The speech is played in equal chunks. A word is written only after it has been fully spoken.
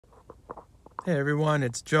Hey everyone,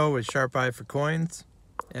 it's Joe with Sharp Eye for Coins,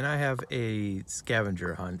 and I have a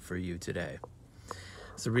scavenger hunt for you today.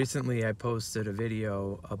 So recently I posted a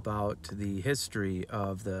video about the history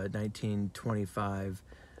of the 1925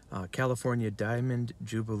 California Diamond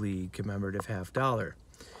Jubilee commemorative half dollar.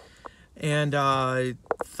 And I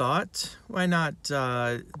thought, why not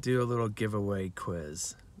do a little giveaway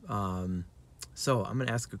quiz? So I'm going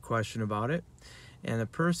to ask a question about it, and the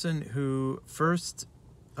person who first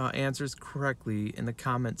answers correctly in the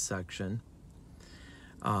comment section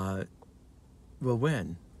will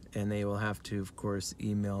win, and they will have to, of course,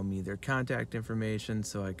 email me their contact information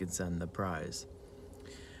so I can send the prize.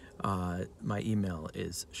 My email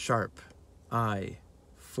is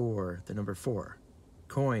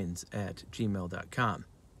sharpi4coins@gmail.com.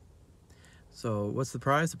 So what's the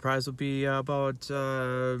prize? The prize will be about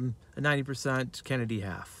a 90% Kennedy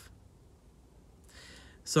half.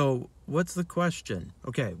 So what's the question?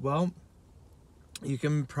 Okay, well, you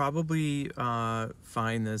can probably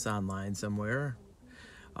find this online somewhere,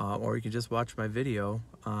 or you can just watch my video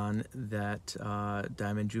on that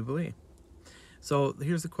Diamond Jubilee. So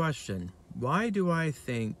here's the question. Why do I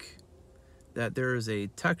think that there is a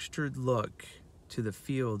textured look to the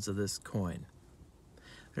fields of this coin?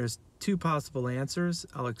 There's two possible answers.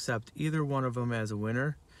 I'll accept either one of them as a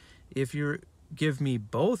winner. If you give me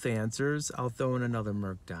both answers, I'll throw in another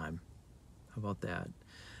Merc Dime. How about that?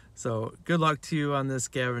 So good luck to you on this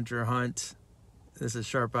scavenger hunt. This is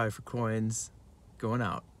Sharp Eye for Coins, going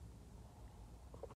out.